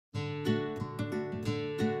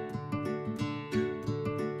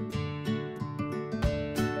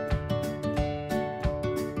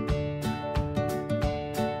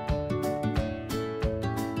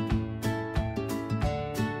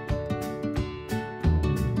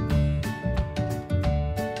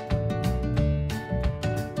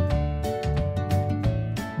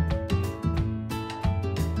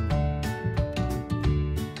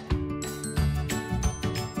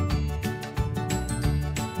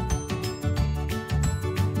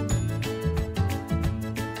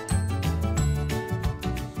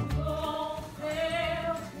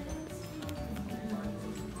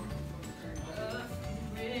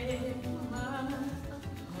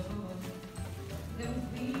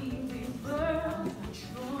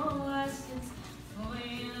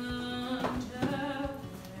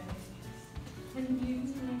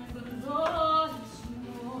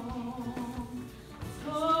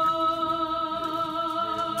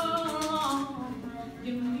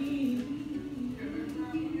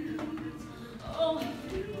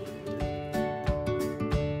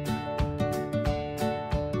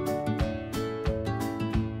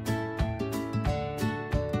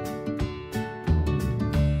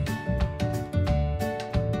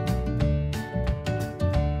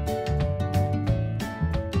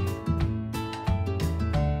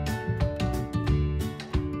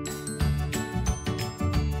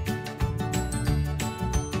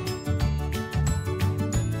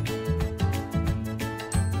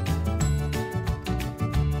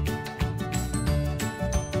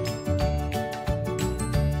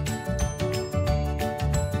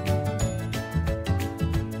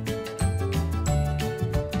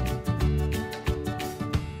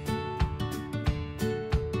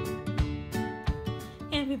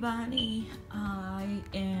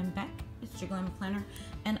planner,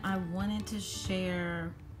 and I wanted to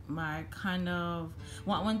share my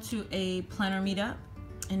went to a planner meetup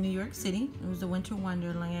in New York City. It was the Winter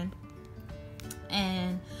Wonderland,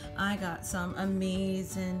 and I got some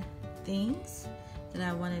amazing things that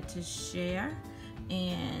I wanted to share.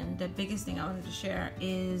 And the biggest thing I wanted to share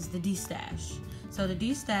is the Destash. So the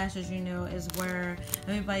Destash, as you know, is where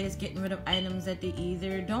everybody is getting rid of items that they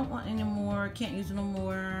either don't want anymore, can't use no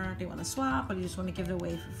more, they want to swap, or they just want to give it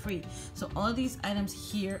away for free. So all of these items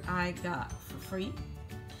here I got for free.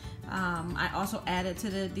 I also added to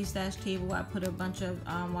the Destash table. I put a bunch of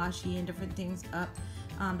washi and different things up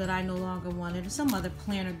that I no longer wanted, and some other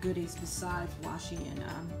planner goodies besides washi and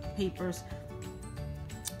papers.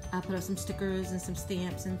 I put up some stickers and some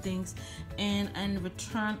stamps and things, and in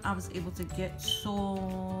return I was able to get so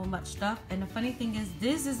much stuff. And the funny thing is,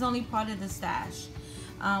 this is only part of the stash.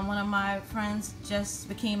 One of my friends just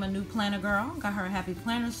became a new planner girl, got her a happy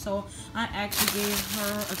planner, so I actually gave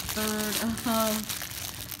her a third of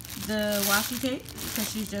the washi tape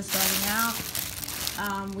because she's just starting out.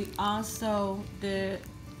 The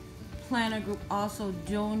planner group also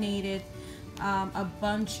donated a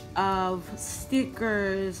bunch of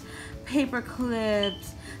stickers, paper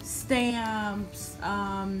clips, stamps,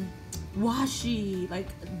 washi. Like,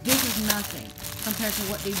 this is nothing compared to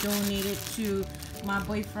what they donated to my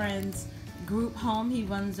boyfriend's group home. He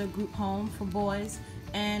runs a group home for boys,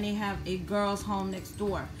 and they have a girls' home next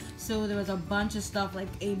door. So there was a bunch of stuff, like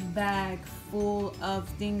a bag full of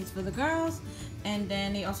things for the girls, and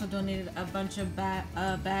then they also donated a bunch of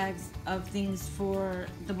bags of things for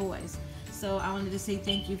the boys. So I wanted to say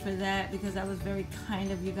thank you for that, because that was very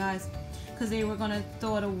kind of you guys, because they were going to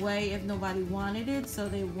throw it away if nobody wanted it, so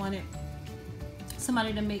they wanted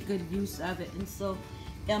somebody to make good use of it. And so,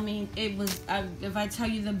 I mean, it was, if I tell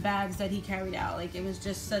you the bags that he carried out, like, it was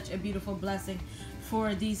just such a beautiful blessing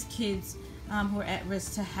for these kids who are at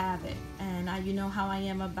risk to have it. And you know how I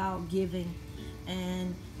am about giving,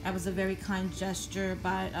 and that was a very kind gesture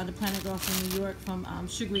by the planner girl from New York, from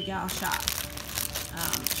Sugary Gal Shop.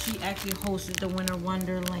 She actually hosted the Winter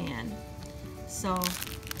Wonderland. So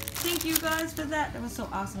thank you guys for that. That was so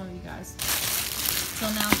awesome of you guys. So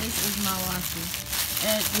now this is my washi.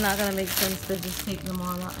 It's not going to make sense to just take them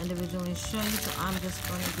all out individually and show you. So I'm just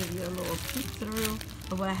going to give you a little peek through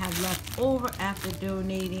of what I have left over after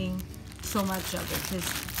donating so much of it.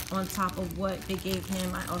 Because on top of what they gave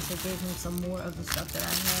him, I also gave him some more of the stuff that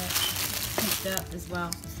I had picked up as well.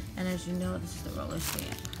 And as you know, this is the roller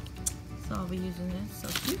stamp. So I'll be using this, so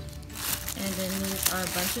cute. And then these are a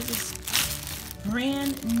bunch of this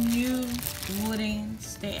brand new wooden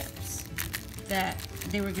stamps that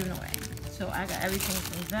they were giving away. So I got everything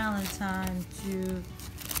from Valentine to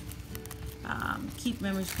keep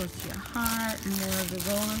memories close to your heart, more of the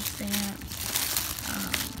roller stamps.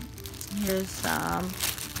 Here's some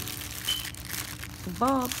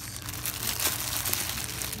bulbs.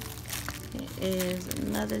 Here is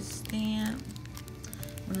another stamp.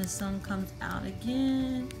 When the sun comes out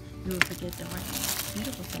again, you will forget the rain.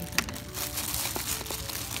 Beautiful sentiment.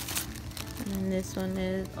 And then this one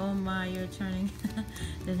is, oh my, you're turning.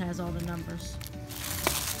 It has all the numbers.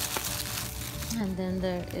 And then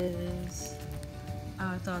there is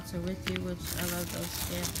Our Thoughts Are With You, which I love those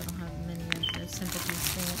stamps. I don't have many of the sympathy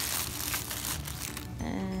stamps.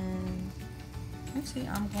 And actually,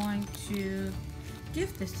 I'm going to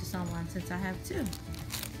gift this to someone since I have two.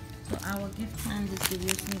 So I will gift plan, just give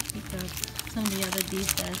you a sneak peek of some of the other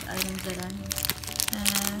Destash items that I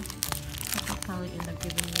have. I'll probably end up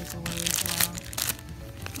giving these away as well.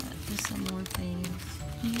 Just some more things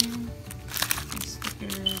here. Some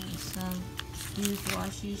stickers and some used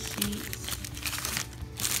washi sheets.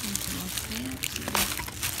 And some more stamps.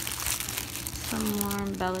 Some more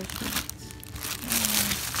embellishments.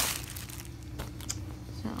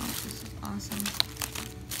 So this is awesome.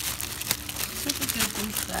 Such a good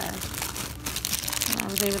Destash. I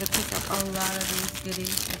was able to pick up a lot of these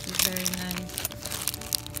goodies, which is very nice.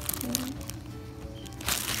 Okay.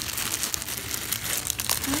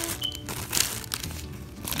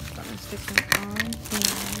 I'm going to stick some orange in the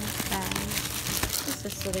bag. This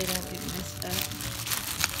is so they don't get messed up.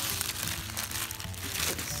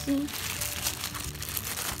 Let's see.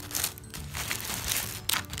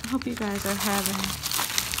 I hope you guys are having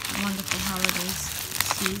a wonderful holiday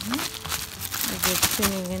season. Just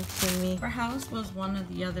tuning into me. Our house was one of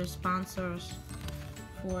the other sponsors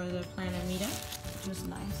for the planner meetup, which was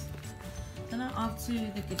nice. Then now off to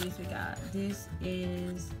the goodies we got. This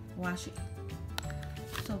is washi.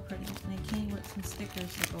 So pretty. And it came with some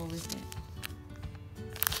stickers to go with it.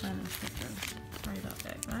 Planner stickers. Sorry about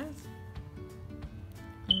that, guys.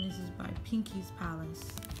 And this is by Pinky's Palace.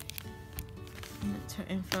 And it's her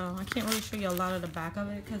info. I can't really show you a lot of the back of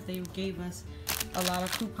it because they gave us a lot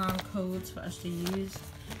of coupon codes for us to use.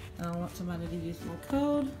 And I want somebody to use my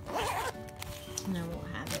code, and I won't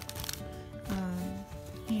have it.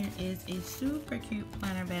 Here is a super cute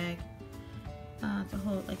planner bag to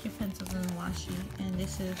hold like your pencils and washi. And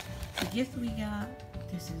this is the gift we got.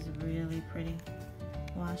 This is really pretty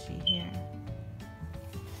washi here.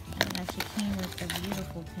 And it actually came with a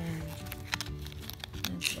beautiful pen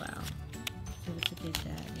as well. So to get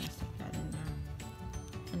that, and stick that in there.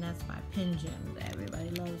 And that's my pen gems. Everybody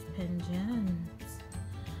loves pen gems.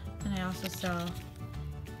 And I also sell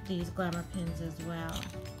these Glamour pins as well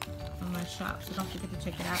on my shop. So don't forget to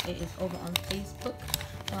check it out. It is over on Facebook.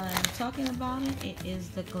 While I'm talking about it, it is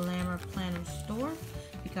the Glamour Planner store.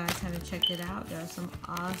 If you guys haven't checked it out, there are some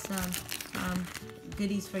awesome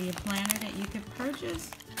goodies for your planner that you can purchase.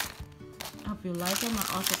 I hope you like them. I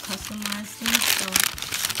also customize things, so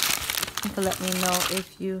you can let me know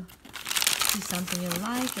if you see something you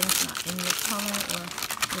like and it's not in your color, or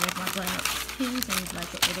you like my Glamour pins and you'd like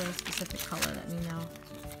to order a specific color, let me know.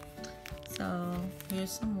 So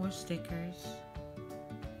here's some more stickers.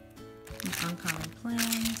 Some uncommon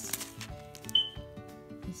plans.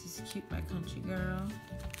 This is Cute by Country Girl.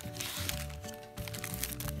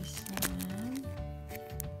 This one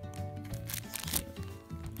is cute.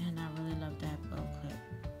 And I really love that bow clip.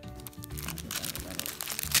 I love it.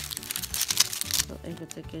 So able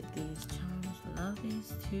to get these charms. Love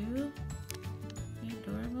these too. They're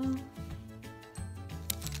adorable.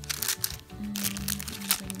 And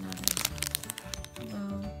there's another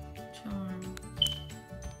bow charm.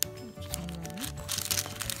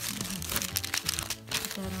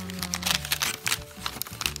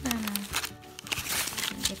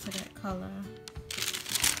 Get to that color.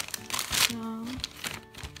 So,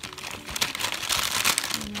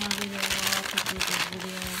 now we will do this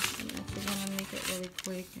video. I'm actually gonna make it really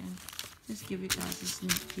quick and just give you guys a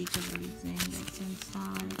sneak peek of everything that's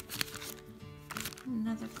inside.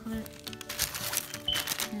 Another clip.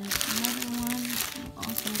 There's another one.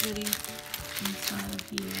 Awesome goodie inside of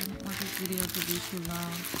here. I don't want this video to be too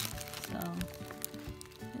long. So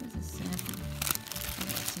there's a sample of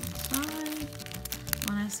what's inside.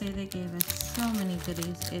 When I say they gave us so many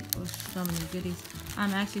goodies, it was so many goodies.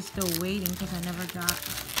 I'm actually still waiting because I never got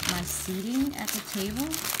my seating at the table.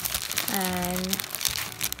 And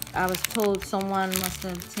I was told someone must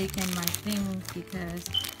have taken my things because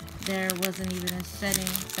there wasn't even a setting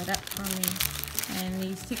set up for me. And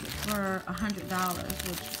these tickets were $100,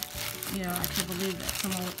 which, you know, I can't believe that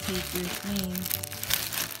someone would take your thing.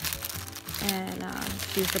 And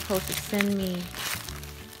she was supposed to send me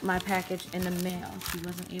my package in the mail. She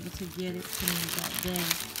wasn't able to get it to me that day.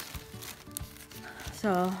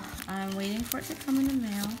 So I'm waiting for it to come in the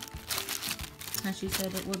mail. And she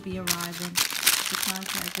said it would be arriving. She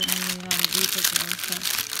contacted me about a week ago. So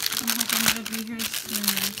I'm hoping it'll be here soon.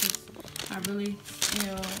 Because I really, you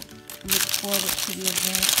know, look forward to the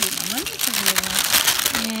event, pay my money for the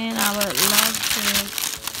event. And I would love to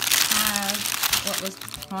have what was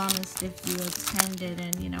promised if you attended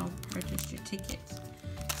and, you know, purchased your tickets.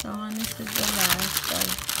 So, and this is the last of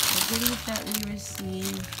the goodies that we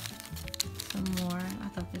received. Some more. I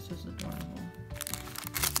thought this was adorable.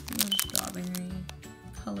 A little strawberry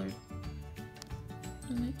colored.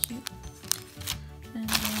 Isn't it cute? And then,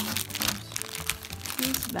 of course,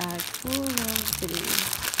 this bag full of goodies.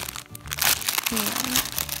 Here.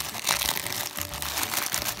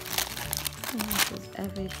 And this is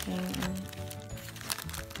everything.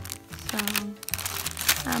 So,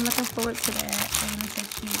 I'm looking forward to that. And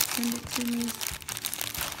if she would send it to me.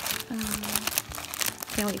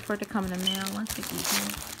 Can't wait for it to come in the mail. Once it gets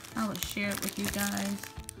here, I will share it with you guys.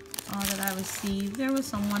 All that I received. There was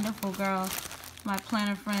some wonderful girls, my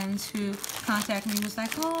planner friends, who contacted me. Was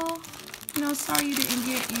like, oh, you know, sorry you didn't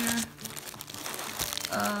get your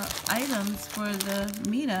items for the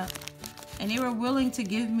meetup. And they were willing to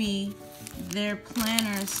give me their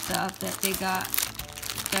planner stuff that they got.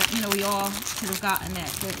 That, you know, we all could have gotten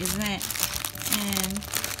at the event. And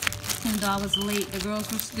even though I was late, the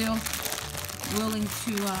girls were still willing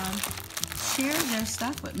to share their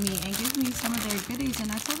stuff with me and give me some of their goodies. And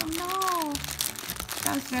I told them, no,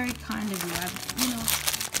 that was very kind of you.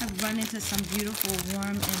 I've run into some beautiful,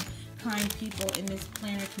 warm, and kind people in this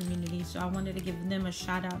planner community. So I wanted to give them a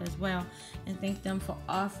shout out as well and thank them for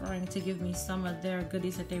offering to give me some of their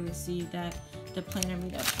goodies that they received at the planner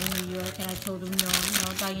meetup in New York. And I told them, no, you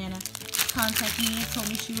know, Diana contacted me and told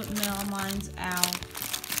me she would mail mine out.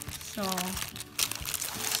 So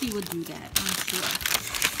she would do that, I'm sure.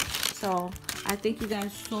 So I thank you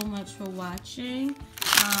guys so much for watching.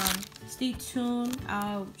 Stay tuned.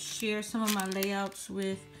 I'll share some of my layouts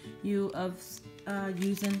with you of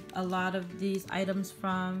using a lot of these items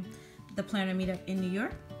from the planner meetup in New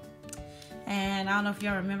York. And I don't know if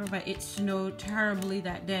y'all remember, but it snowed terribly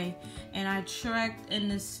that day, and I trekked in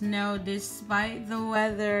the snow despite the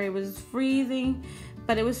weather. It was freezing,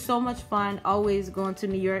 but it was so much fun always going to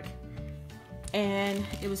New York, and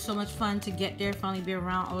it was so much fun to get there, finally be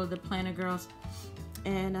around all of the planner girls,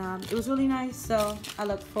 and it was really nice. So I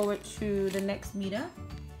look forward to the next meetup.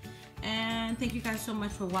 And thank you guys so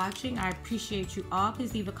much for watching. I appreciate you all.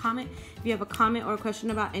 Please leave a comment if you have a comment or a question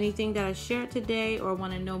about anything that I shared today, or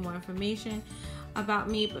want to know more information about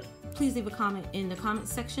me. But please leave a comment in the comment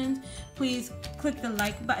section. Please click the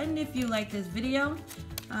like button if you like this video.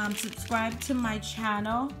 Subscribe to my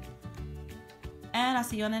channel, and I'll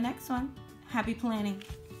see you on the next one. Happy planning.